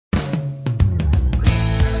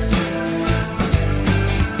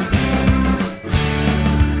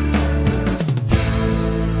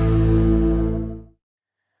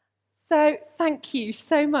thank you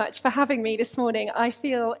so much for having me this morning. I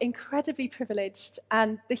feel incredibly privileged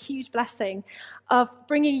and the huge blessing of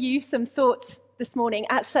bringing you some thoughts this morning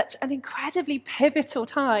at such an incredibly pivotal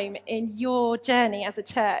time in your journey as a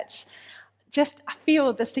church. Just I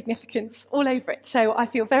feel the significance all over it. So I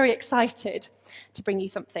feel very excited to bring you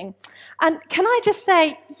something. And can I just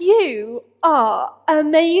say, you are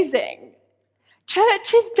amazing.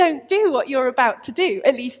 Churches don't do what you're about to do,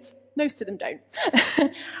 at least most of them don't.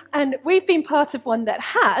 And we've been part of one that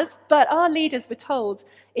has, but our leaders were told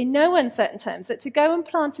in no uncertain terms that to go and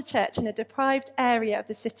plant a church in a deprived area of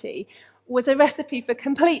the city was a recipe for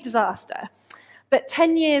complete disaster. But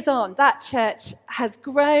 10 years on, that church has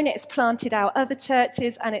grown, it's planted out other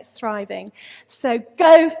churches, and it's thriving. So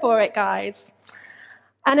go for it, guys.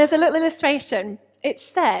 And as a little illustration, it's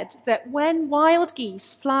said that when wild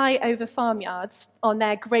geese fly over farmyards on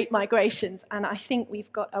their great migrations, and I think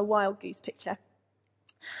we've got a wild goose picture,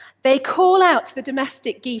 they call out to the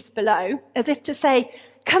domestic geese below as if to say,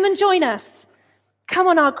 come and join us. Come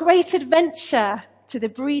on our great adventure to the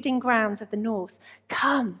breeding grounds of the north.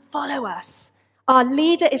 Come, follow us. Our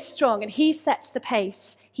leader is strong and he sets the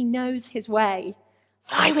pace. He knows his way.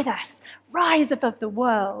 Fly with us, rise above the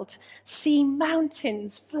world, see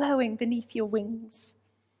mountains flowing beneath your wings.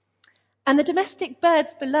 And the domestic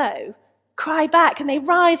birds below cry back and they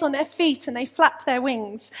rise on their feet and they flap their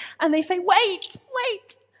wings and they say, wait,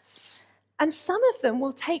 wait. And some of them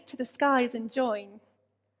will take to the skies and join.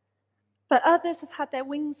 But others have had their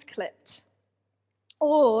wings clipped.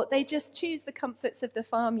 Or they just choose the comforts of the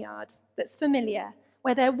farmyard that's familiar,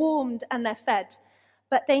 where they're warmed and they're fed,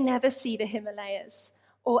 but they never see the Himalayas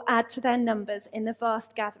or add to their numbers in the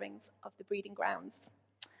vast gatherings of the breeding grounds.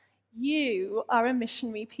 You are a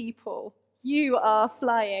missionary people. You are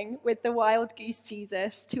flying with the wild goose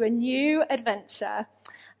Jesus to a new adventure,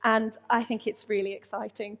 and I think it's really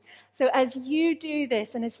exciting. So as you do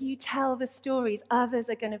this and as you tell the stories, others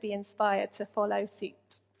are going to be inspired to follow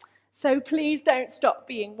suit. So please don't stop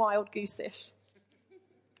being wild goose-ish.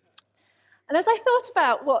 And as I thought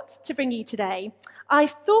about what to bring you today, I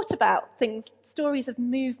thought about things, stories of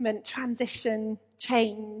movement, transition,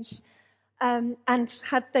 change, and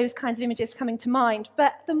had those kinds of images coming to mind.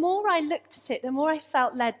 But the more I looked at it, the more I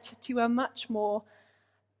felt led to a much more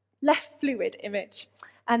less fluid image,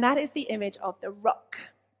 and that is the image of the rock.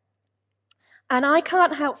 And I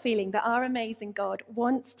can't help feeling that our amazing God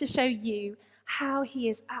wants to show you how he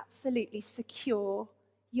is absolutely secure,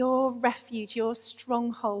 your refuge, your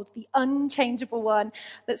stronghold, the unchangeable one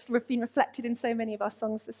that's been reflected in so many of our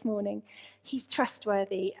songs this morning. He's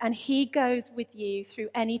trustworthy and he goes with you through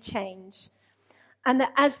any change. And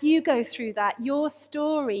that as you go through that, your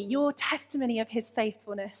story, your testimony of his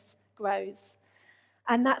faithfulness grows.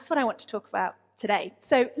 And that's what I want to talk about today.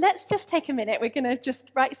 So let's just take a minute. We're going to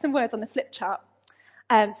just write some words on the flip chart.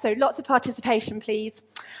 So lots of participation, please.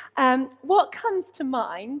 What comes to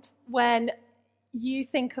mind when you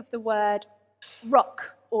think of the word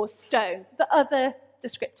rock or stone? The other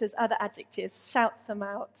descriptors, other adjectives, shout some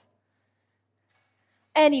out.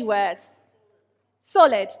 Any words?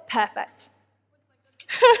 Solid, perfect.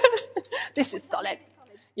 This is solid.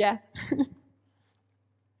 Yeah.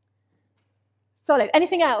 Solid.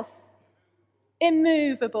 Anything else?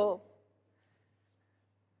 Immovable.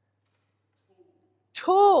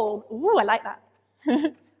 Tall. Ooh, I like that.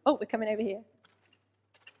 Oh, we're coming over here.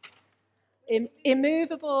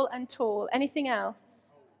 Immovable and tall. Anything else?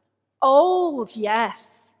 Old,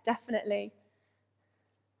 yes, definitely.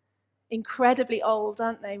 Incredibly old,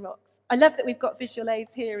 aren't they, rocks? I love that we've got visual aids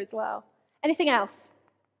here as well. Anything else?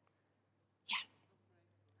 Yes.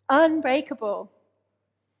 Unbreakable.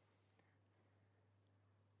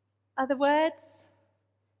 Other words?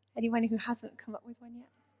 Anyone who hasn't come up with one yet?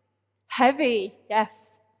 Heavy, yes.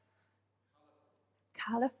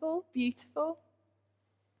 Colourful, beautiful.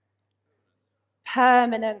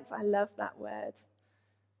 Permanent, I love that word.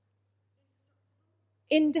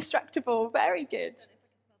 Indestructible, very good.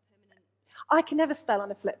 I can never spell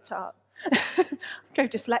on a flip chart. I go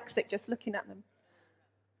dyslexic just looking at them.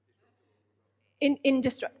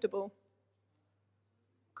 Indestructible.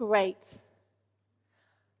 Great.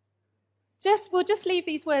 We'll just leave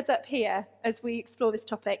these words up here as we explore this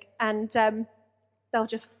topic, and they'll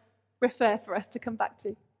just refer for us to come back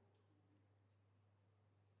to.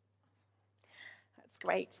 That's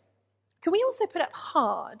great. Can we also put up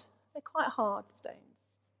hard? They're quite hard stones.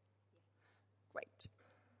 Great.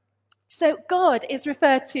 So God is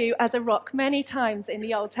referred to as a rock many times in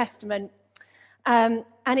the Old Testament, and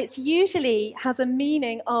it usually has a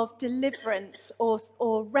meaning of deliverance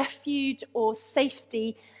or refuge or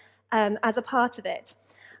safety as a part of it.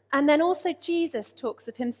 And then also Jesus talks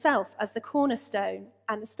of himself as the cornerstone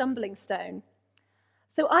and the stumbling stone.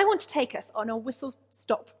 So I want to take us on a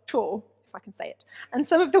whistle-stop tour, if I can say it, and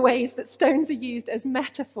some of the ways that stones are used as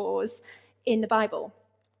metaphors in the Bible.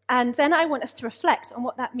 And then I want us to reflect on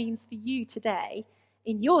what that means for you today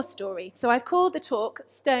in your story. So I've called the talk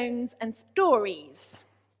Stones and Stories.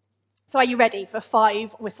 So are you ready for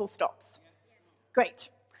 5 whistle stops? Great.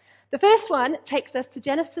 The first one takes us to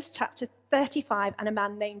Genesis chapter 35 and a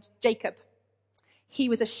man named Jacob. He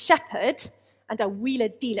was a shepherd and a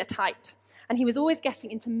wheeler-dealer type, and he was always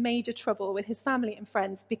getting into major trouble with his family and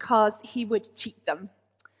friends because he would cheat them.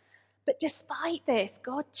 But despite this,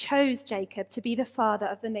 God chose Jacob to be the father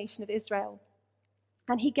of the nation of Israel,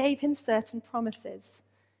 and he gave him certain promises.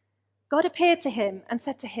 God appeared to him and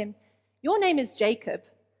said to him, "Your name is Jacob,"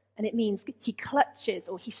 and it means he clutches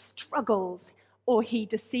or he struggles or he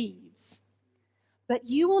deceives. "But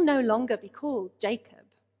you will no longer be called Jacob.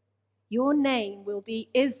 Your name will be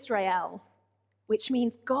Israel," which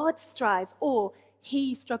means God strives or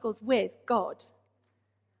he struggles with God.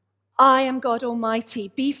 "I am God Almighty.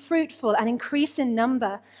 Be fruitful and increase in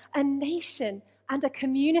number. A nation and a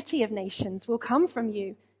community of nations will come from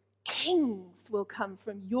you. Kings will come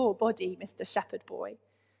from your body, Mr. Shepherd Boy."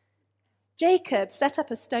 Jacob set up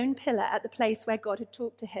a stone pillar at the place where God had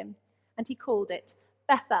talked to him, and he called it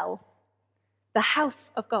Bethel, the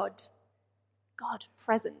house of God, God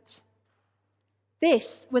present.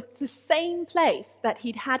 This was the same place that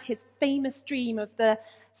he'd had his famous dream of the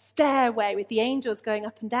stairway with the angels going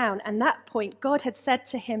up and down. And at that point, God had said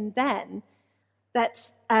to him then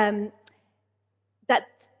that,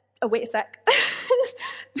 wait a sec.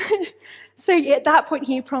 So at that point,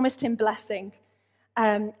 he promised him blessing.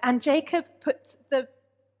 And Jacob put the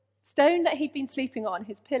stone that he'd been sleeping on,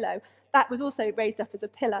 his pillow, that was also raised up as a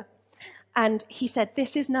pillar. And he said,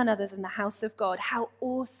 "This is none other than the house of God. How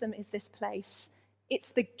awesome is this place?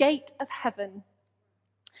 It's the gate of heaven."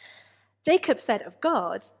 Jacob said of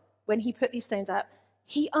God, when he put these stones up,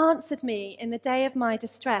 "He answered me in the day of my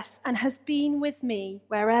distress and has been with me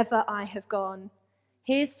wherever I have gone."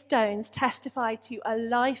 His stones testify to a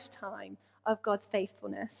lifetime of God's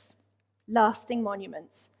faithfulness, lasting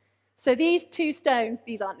monuments. So these 2 stones,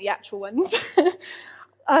 these aren't the actual ones,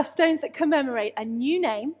 are stones that commemorate a new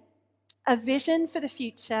name, a vision for the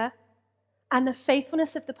future, and the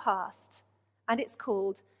faithfulness of the past. And it's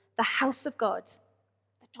called the house of God,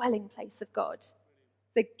 the dwelling place of God,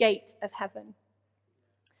 the gate of heaven.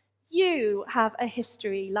 You have a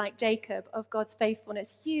history like Jacob of God's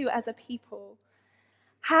faithfulness, you as a people.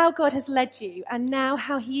 How God has led you, and now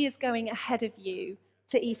how he is going ahead of you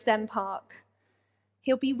to East End Park.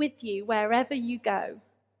 He'll be with you wherever you go.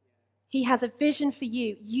 He has a vision for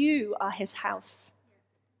you. You are his house.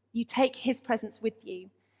 You take his presence with you.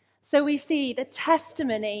 So we see the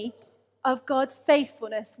testimony of God's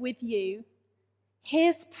faithfulness with you,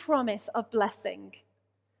 his promise of blessing,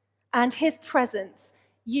 and his presence,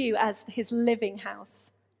 you as his living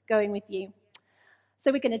house, going with you.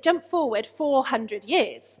 So we're going to jump forward 400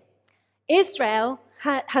 years. Israel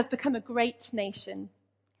has become a great nation,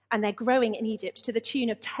 and they're growing in Egypt to the tune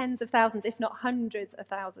of tens of thousands, if not hundreds of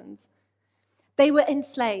thousands. They were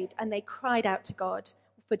enslaved, and they cried out to God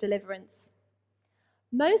for deliverance.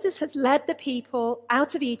 Moses has led the people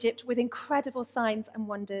out of Egypt with incredible signs and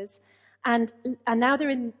wonders, and now they're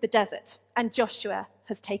in the desert, and Joshua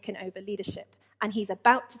has taken over leadership, and he's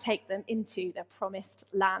about to take them into the promised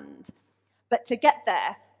land. But to get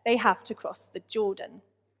there, they have to cross the Jordan,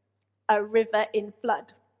 a river in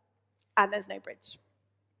flood, and there's no bridge.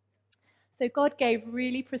 So God gave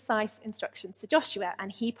really precise instructions to Joshua,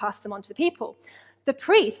 and he passed them on to the people. The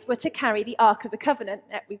priests were to carry the Ark of the Covenant.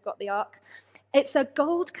 We've got the Ark. It's a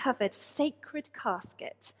gold-covered sacred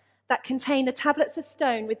casket that contained the tablets of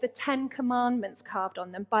stone with the 10 commandments carved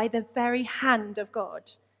on them by the very hand of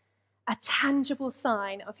God, a tangible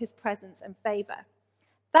sign of his presence and favor.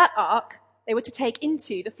 That ark they were to take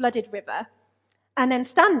into the flooded river and then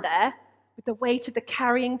stand there with the weight of the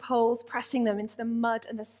carrying poles pressing them into the mud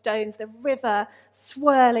and the stones, the river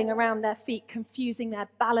swirling around their feet, confusing their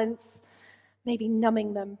balance, maybe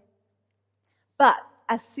numbing them. But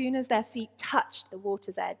as soon as their feet touched the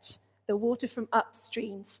water's edge, the water from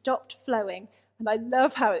upstream stopped flowing. And I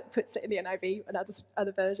love how it puts it in the NIV and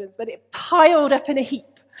other versions, that it piled up in a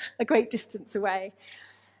heap a great distance away.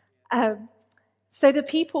 So the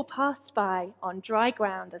people passed by on dry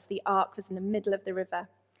ground as the ark was in the middle of the river,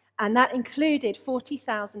 and that included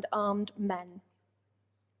 40,000 armed men.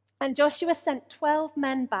 And Joshua sent 12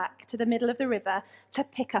 men back to the middle of the river to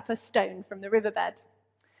pick up a stone from the riverbed.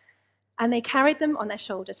 And they carried them on their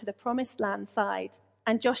shoulder to the promised land side,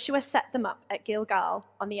 and Joshua set them up at Gilgal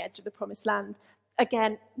on the edge of the promised land.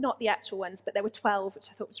 Again, not the actual ones, but there were 12, which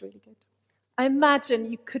I thought was really good. I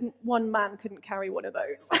imagine one man couldn't carry one of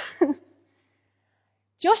those.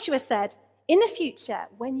 Joshua said, in the future,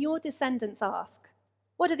 when your descendants ask,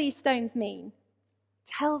 what do these stones mean?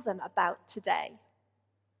 Tell them about today.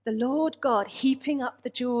 The Lord God heaping up the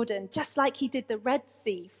Jordan, just like he did the Red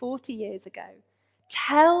Sea 40 years ago.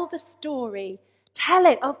 Tell the story. Tell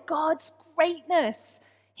it of God's greatness,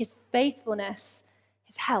 his faithfulness,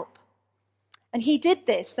 his help. And he did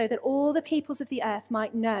this so that all the peoples of the earth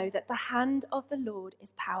might know that the hand of the Lord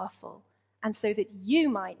is powerful, and so that you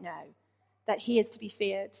might know that he is to be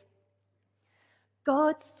feared.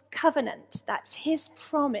 God's covenant, that's his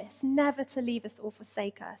promise never to leave us or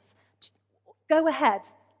forsake us. Go ahead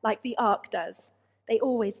like the ark does. They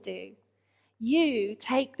always do. You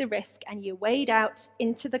take the risk and you wade out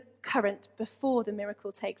into the current before the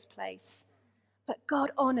miracle takes place. But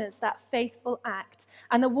God honors that faithful act,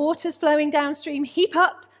 and the waters flowing downstream heap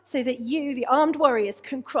up so that you, the armed warriors,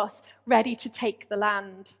 can cross ready to take the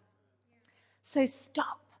land. So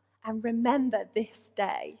stop and remember this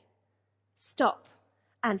day. Stop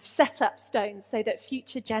and set up stones so that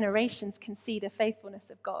future generations can see the faithfulness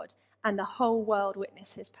of God and the whole world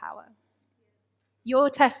witness his power. Your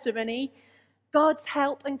testimony, God's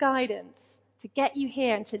help and guidance to get you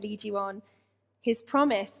here and to lead you on, his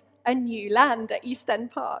promise, a new land at East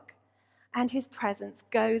End Park, and his presence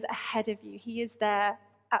goes ahead of you. He is there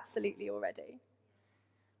absolutely already.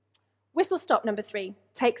 Whistle stop number 3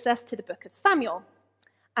 takes us to the book of Samuel,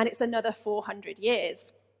 and it's another 400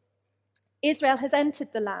 years. Israel has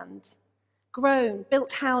entered the land, grown,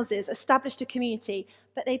 built houses, established a community,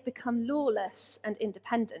 but they've become lawless and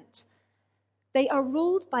independent. They are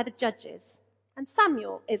ruled by the judges, and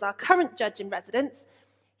Samuel is our current judge in residence.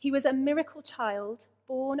 He was a miracle child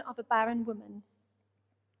born of a barren woman,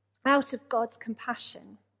 out of God's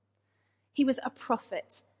compassion. He was a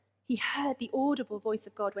prophet. He heard the audible voice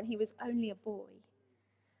of God when he was only a boy.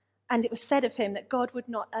 And it was said of him that God would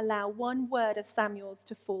not allow one word of Samuel's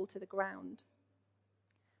to fall to the ground.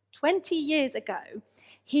 20 years ago,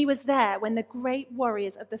 he was there when the great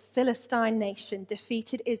warriors of the Philistine nation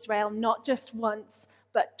defeated Israel not just once,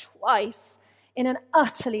 but twice in an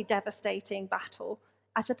utterly devastating battle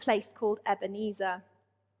at a place called Ebenezer.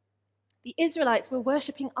 The Israelites were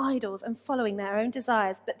worshipping idols and following their own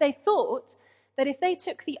desires, but they thought that if they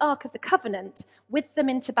took the Ark of the Covenant with them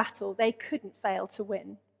into battle, they couldn't fail to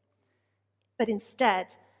win. But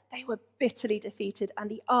instead, they were bitterly defeated,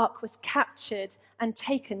 and the Ark was captured and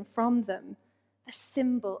taken from them, the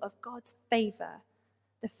symbol of God's favor,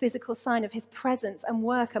 the physical sign of his presence and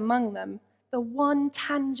work among them, the one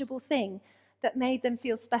tangible thing that made them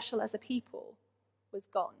feel special as a people, was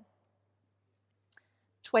gone.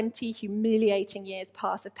 20 humiliating years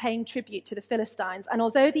pass of paying tribute to the Philistines, and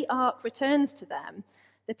although the ark returns to them,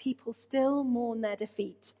 the people still mourn their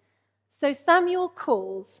defeat. So Samuel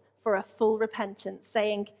calls for a full repentance,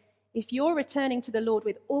 saying, if you're returning to the Lord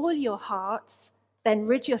with all your hearts, then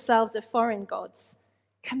rid yourselves of foreign gods.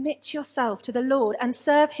 Commit yourself to the Lord and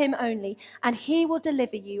serve him only, and he will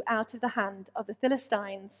deliver you out of the hand of the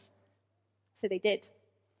Philistines. So they did.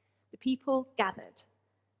 The people gathered.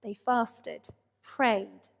 They fasted,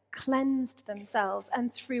 prayed, cleansed themselves,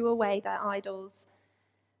 and threw away their idols.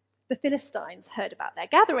 The Philistines heard about their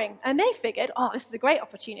gathering, and they figured, this is a great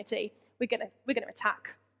opportunity. We're going to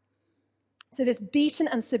attack. So this beaten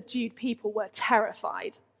and subdued people were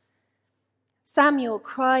terrified. Samuel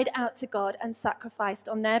cried out to God and sacrificed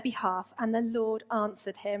on their behalf, and the Lord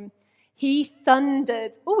answered him. He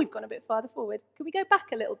thundered. We've gone a bit farther forward. Can we go back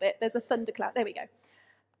a little bit? There's a thundercloud. There we go.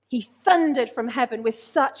 He thundered from heaven with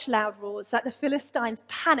such loud roars that the Philistines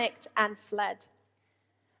panicked and fled.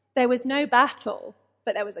 There was no battle,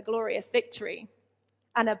 but there was a glorious victory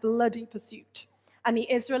and a bloody pursuit, and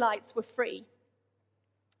the Israelites were free.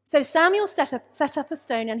 So Samuel set up a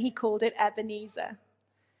stone, and he called it Ebenezer,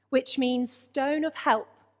 which means stone of help,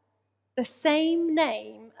 the same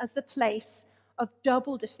name as the place of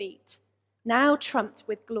double defeat, now trumped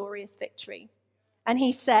with glorious victory. And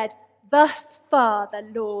he said, thus far the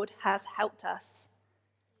Lord has helped us.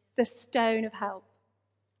 The stone of help.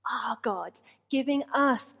 Our God, giving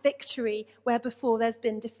us victory where before there's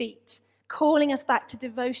been defeat, calling us back to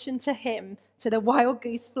devotion to him, to the wild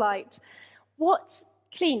goose flight. What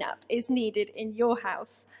cleanup is needed in your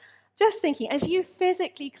house? Just thinking, as you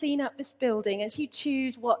physically clean up this building, as you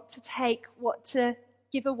choose what to take, what to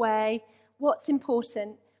give away, what's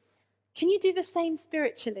important, can you do the same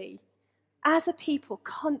spiritually? As a people,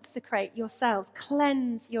 consecrate yourselves,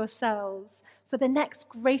 cleanse yourselves for the next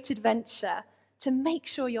great adventure to make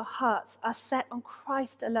sure your hearts are set on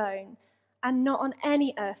Christ alone and not on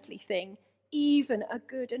any earthly thing, even a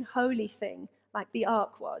good and holy thing like the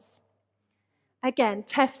ark was. Again,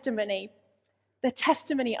 testimony, the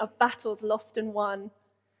testimony of battles lost and won,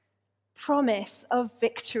 promise of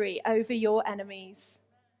victory over your enemies,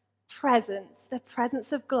 presence, the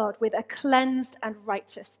presence of God with a cleansed and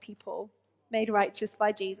righteous people, made righteous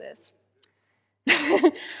by Jesus.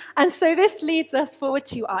 And so this leads us forward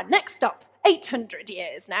to our next stop, 800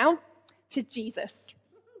 years now, to Jesus.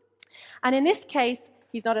 And in this case,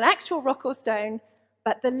 he's not an actual rock or stone,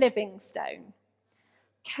 but the living stone.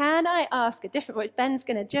 Can I ask a different word? Ben's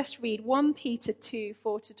going to just read 1 Peter 2,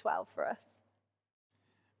 4-12 for us.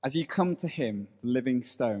 As you come to him, the living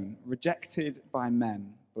stone, rejected by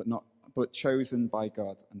men, but chosen by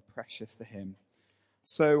God and precious to him,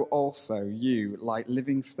 so also you, like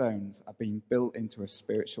living stones, are being built into a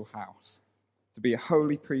spiritual house, to be a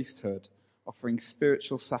holy priesthood, offering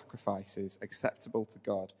spiritual sacrifices acceptable to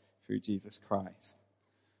God through Jesus Christ.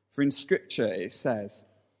 For in Scripture it says,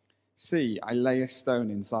 "See, I lay a stone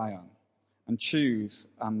in Zion, and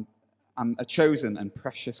a chosen and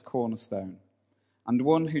precious cornerstone, and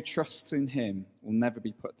one who trusts in him will never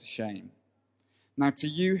be put to shame." Now to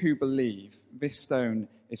you who believe, this stone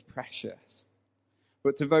is precious.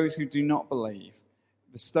 But to those who do not believe,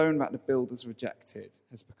 the stone that the builders rejected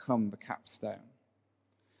has become the capstone,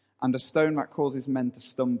 and a stone that causes men to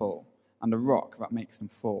stumble, and a rock that makes them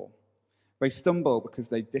fall. They stumble because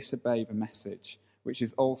they disobey the message, which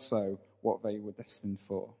is also what they were destined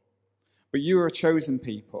for. But you are a chosen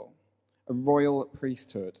people, a royal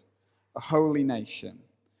priesthood, a holy nation,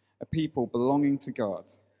 a people belonging to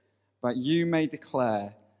God, that you may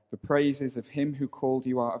declare the praises of him who called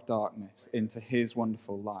you out of darkness into his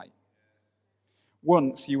wonderful light.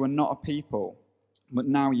 Once you were not a people, but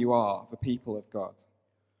now you are the people of God.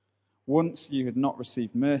 Once you had not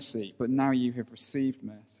received mercy, but now you have received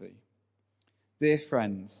mercy. Dear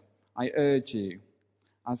friends, I urge you,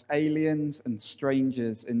 as aliens and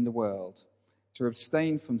strangers in the world, to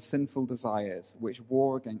abstain from sinful desires which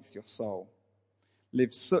war against your soul.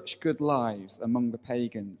 Live such good lives among the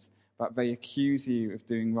pagans that they accuse you of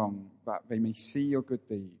doing wrong, that they may see your good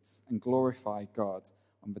deeds and glorify God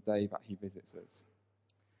on the day that he visits us.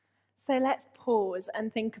 So let's pause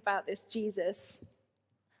and think about this Jesus,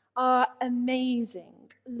 our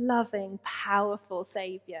amazing, loving, powerful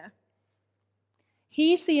Saviour.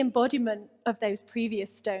 He's the embodiment of those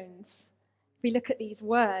previous stones. If we look at these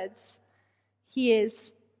words, he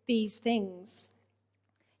is these things.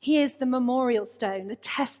 He is the memorial stone, the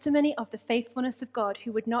testimony of the faithfulness of God,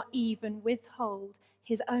 who would not even withhold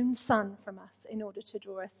his own Son from us in order to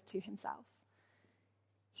draw us to himself.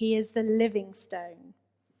 He is the living stone.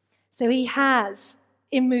 So he has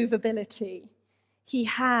immovability. He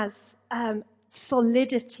has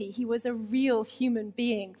solidity. He was a real human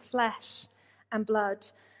being, flesh and blood.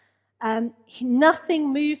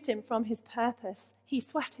 Nothing moved him from his purpose. He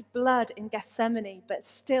sweated blood in Gethsemane, but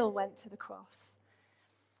still went to the cross.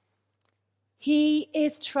 He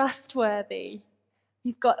is trustworthy.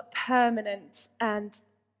 He's got permanent and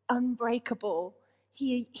unbreakable.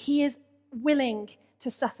 He is willing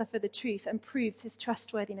to suffer for the truth and proves his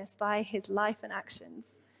trustworthiness by his life and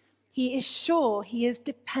actions. He is sure, he is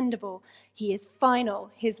dependable, he is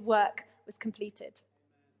final, his work was completed.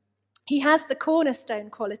 He has the cornerstone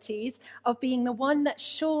qualities of being the one that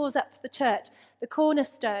shores up the church. The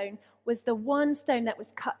cornerstone was the one stone that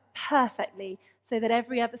was cut perfectly so that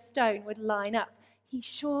every other stone would line up. He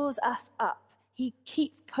shores us up. He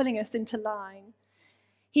keeps pulling us into line.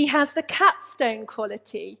 He has the capstone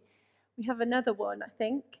quality. We have another one, I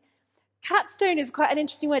think. Capstone is quite an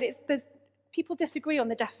interesting word. People disagree on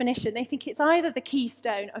the definition. They think it's either the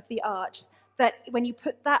keystone of the arch, that when you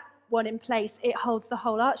put that one in place, it holds the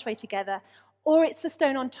whole archway together, or it's the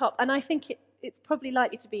stone on top. And I think it's probably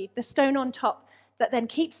likely to be the stone on top that then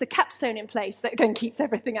keeps the capstone in place, that then keeps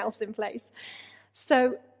everything else in place.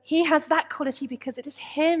 So he has that quality because it is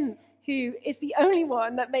him who is the only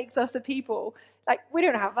one that makes us a people. Like, we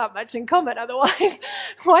don't have that much in common otherwise.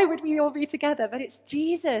 Why would we all be together? But it's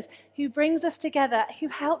Jesus who brings us together, who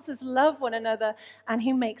helps us love one another, and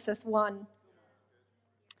who makes us one.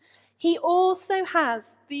 He also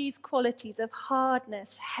has these qualities of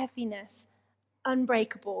hardness, heaviness,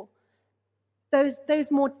 unbreakable.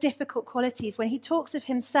 Those more difficult qualities when he talks of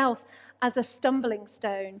himself as a stumbling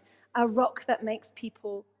stone, a rock that makes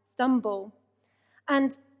people stumble.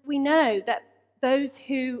 And we know that those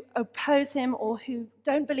who oppose him or who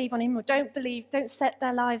don't believe on him or don't set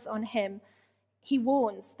their lives on him, he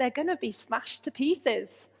warns they're going to be smashed to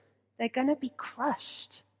pieces. They're going to be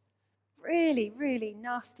crushed. Really, really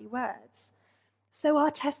nasty words. So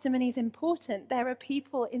our testimony is important. There are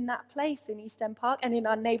people in that place in East End Park and in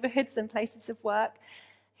our neighbourhoods and places of work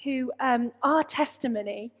who our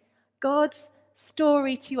testimony, God's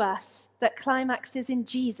story to us that climaxes in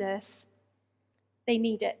Jesus, they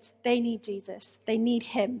need it. They need Jesus. They need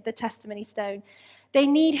him, the testimony stone. They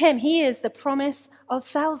need him. He is the promise of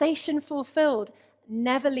salvation fulfilled,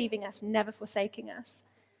 never leaving us, never forsaking us.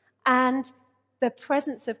 And the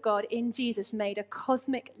presence of God in Jesus made a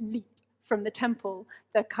cosmic leap from the temple,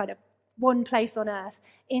 the kind of one place on earth,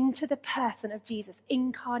 into the person of Jesus,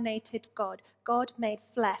 incarnated God, God made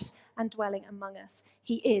flesh and dwelling among us.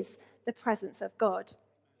 He is the presence of God.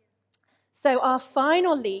 So our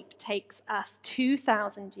final leap takes us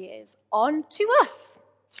 2,000 years on to us.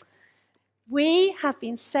 We have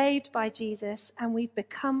been saved by Jesus and we've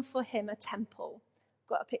become for him a temple.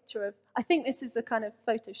 Got a picture of, I think this is a kind of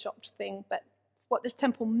photoshopped thing, but it's what the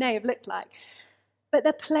temple may have looked like. But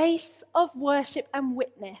the place of worship and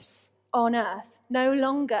witness on earth, no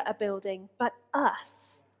longer a building, but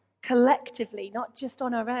us, collectively, not just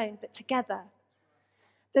on our own, but together.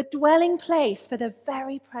 The dwelling place for the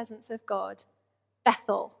very presence of God,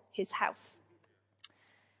 Bethel, his house.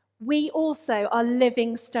 We also are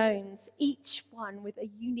living stones, each one with a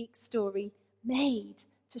unique story made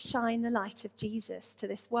to shine the light of Jesus to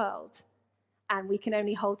this world. And we can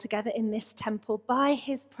only hold together in this temple by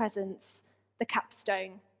his presence, the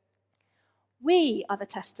capstone. We are the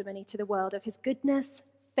testimony to the world of his goodness,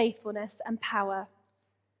 faithfulness, and power.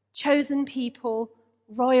 Chosen people,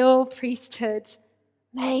 royal priesthood,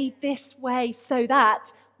 made this way so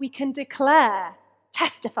that we can declare,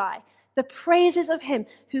 testify, the praises of him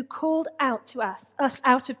who called out to us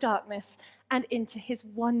out of darkness and into his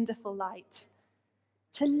wonderful light.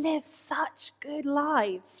 To live such good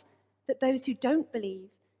lives that those who don't believe,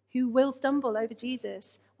 who will stumble over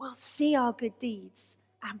Jesus, will see our good deeds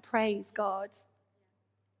and praise God.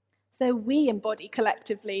 So we embody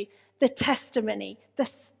collectively the testimony, the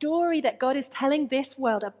story that God is telling this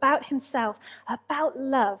world about himself, about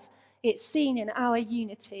love. It's seen in our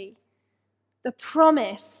unity. The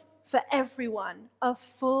promise for everyone of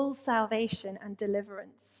full salvation and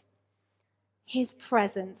deliverance. His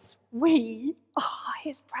presence. We are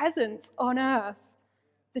his presence on earth,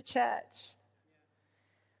 the church.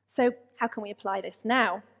 So how can we apply this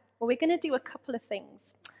now? Well, we're going to do a couple of things.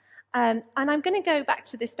 And I'm going to go back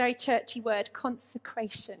to this very churchy word,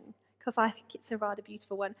 consecration, because I think it's a rather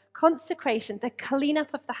beautiful one. Consecration, the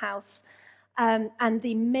cleanup of the house, and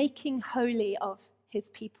the making holy of his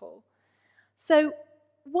people. So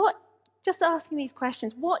just asking these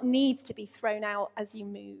questions, what needs to be thrown out as you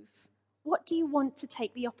move? What do you want to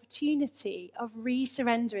take the opportunity of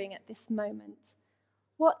resurrendering at this moment?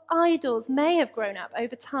 What idols may have grown up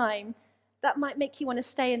over time that might make you want to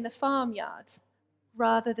stay in the farmyard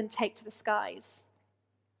rather than take to the skies?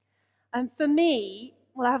 And for me,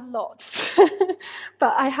 well, I have lots,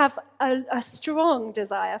 but I have a strong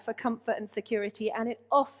desire for comfort and security, and it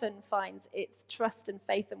often finds its trust and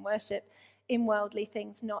faith and worship in worldly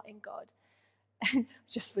things, not in God. And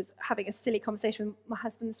just was having a silly conversation with my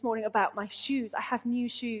husband this morning about my shoes. I have new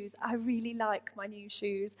shoes. I really like my new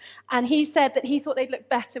shoes. And he said that he thought they'd look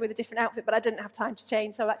better with a different outfit, but I didn't have time to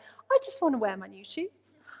change. So I'm like, I just want to wear my new shoes.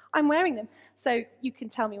 I'm wearing them. So you can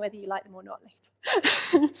tell me whether you like them or not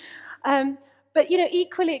later. But,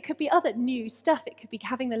 equally it could be other new stuff. It could be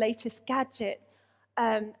having the latest gadget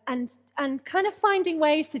and kind of finding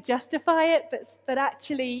ways to justify it, but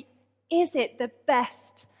actually, is it the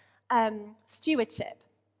best stewardship?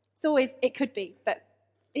 It could be, but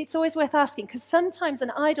it's always worth asking, because sometimes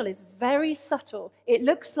an idol is very subtle. It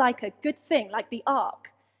looks like a good thing, like the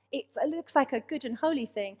ark. It looks like a good and holy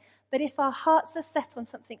thing, but if our hearts are set on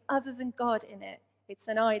something other than God in it, it's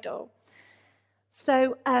an idol.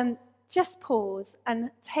 So just pause and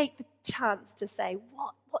take the chance to say,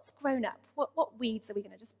 what's grown up? What weeds are we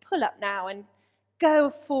going to just pull up now and go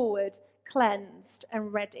forward, cleansed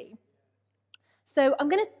and ready? So I'm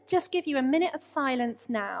going to just give you a minute of silence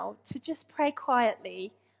now to just pray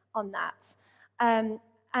quietly on that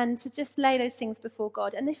and to just lay those things before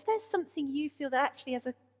God. And if there's something you feel that actually as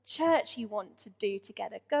a church you want to do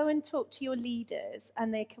together, go and talk to your leaders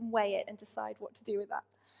and they can weigh it and decide what to do with that.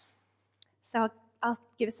 So I'll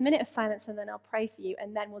give us a minute of silence and then I'll pray for you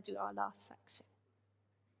and then we'll do our last section.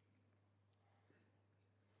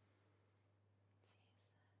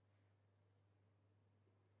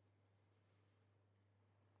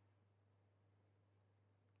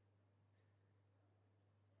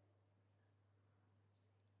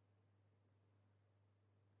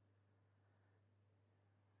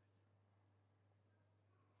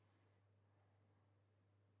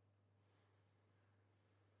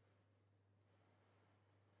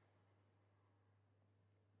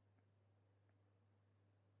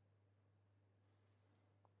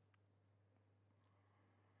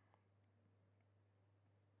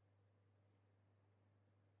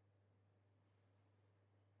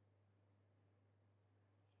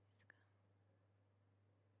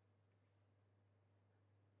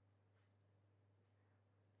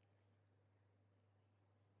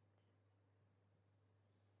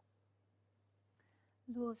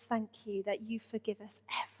 Lord, thank you that you forgive us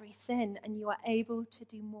every sin and you are able to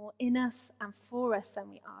do more in us and for us than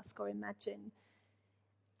we ask or imagine.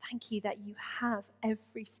 Thank you that you have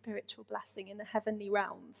every spiritual blessing in the heavenly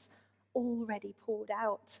realms already poured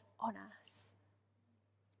out on us.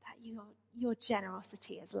 That your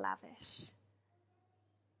generosity is lavish.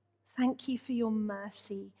 Thank you for your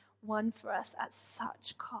mercy won for us at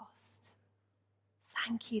such cost.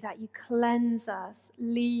 Thank you that you cleanse us,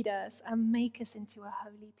 lead us, and make us into a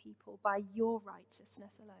holy people by your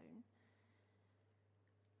righteousness alone.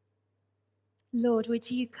 Lord, would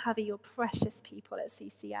you cover your precious people at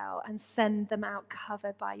CCL and send them out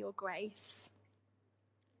covered by your grace?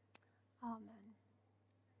 Amen.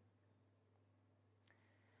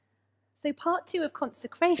 So part 2 of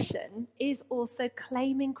consecration is also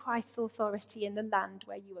claiming Christ's authority in the land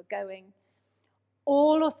where you are going.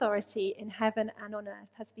 All authority in heaven and on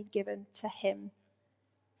earth has been given to him.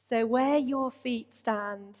 So where your feet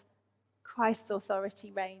stand, Christ's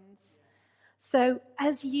authority reigns. So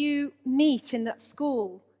as you meet in that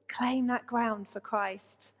school, claim that ground for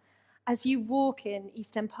Christ. As you walk in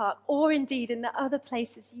East End Park, or indeed in the other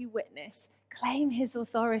places you witness, claim his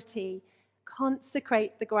authority.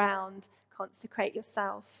 Consecrate the ground, consecrate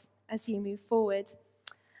yourself as you move forward.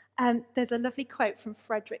 There's a lovely quote from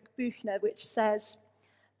Frederick Buechner which says,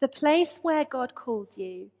 "The place where God calls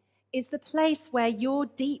you is the place where your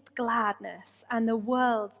deep gladness and the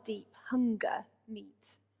world's deep hunger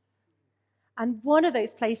meet." And one of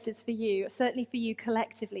those places for you, certainly for you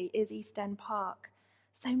collectively, is East End Park.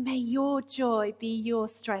 So may your joy be your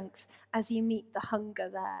strength as you meet the hunger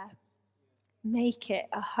there. Make it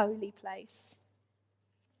a holy place.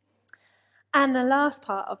 And the last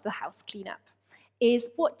part of the house cleanup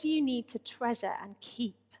is, what do you need to treasure and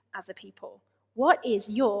keep as a people? What is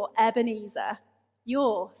your Ebenezer,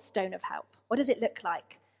 your stone of help? What does it look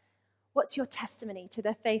like? What's your testimony to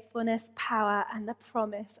the faithfulness, power, and the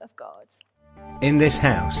promise of God? In this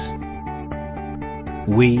house,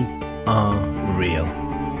 we are real.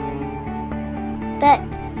 But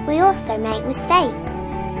we also make mistakes.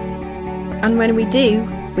 And when we do,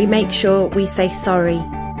 we make sure we say sorry.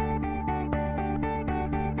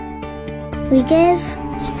 We give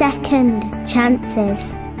second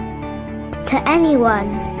chances to anyone.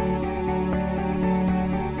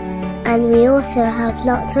 And we also have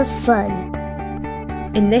lots of fun.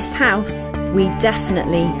 In this house, we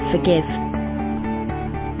definitely forgive.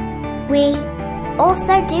 We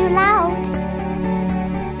also do loud.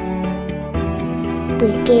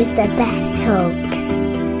 We give the best hugs.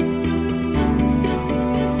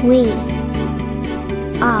 We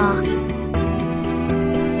are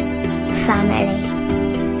family.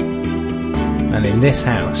 And in this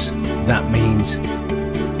house, that means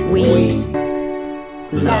we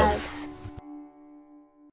love.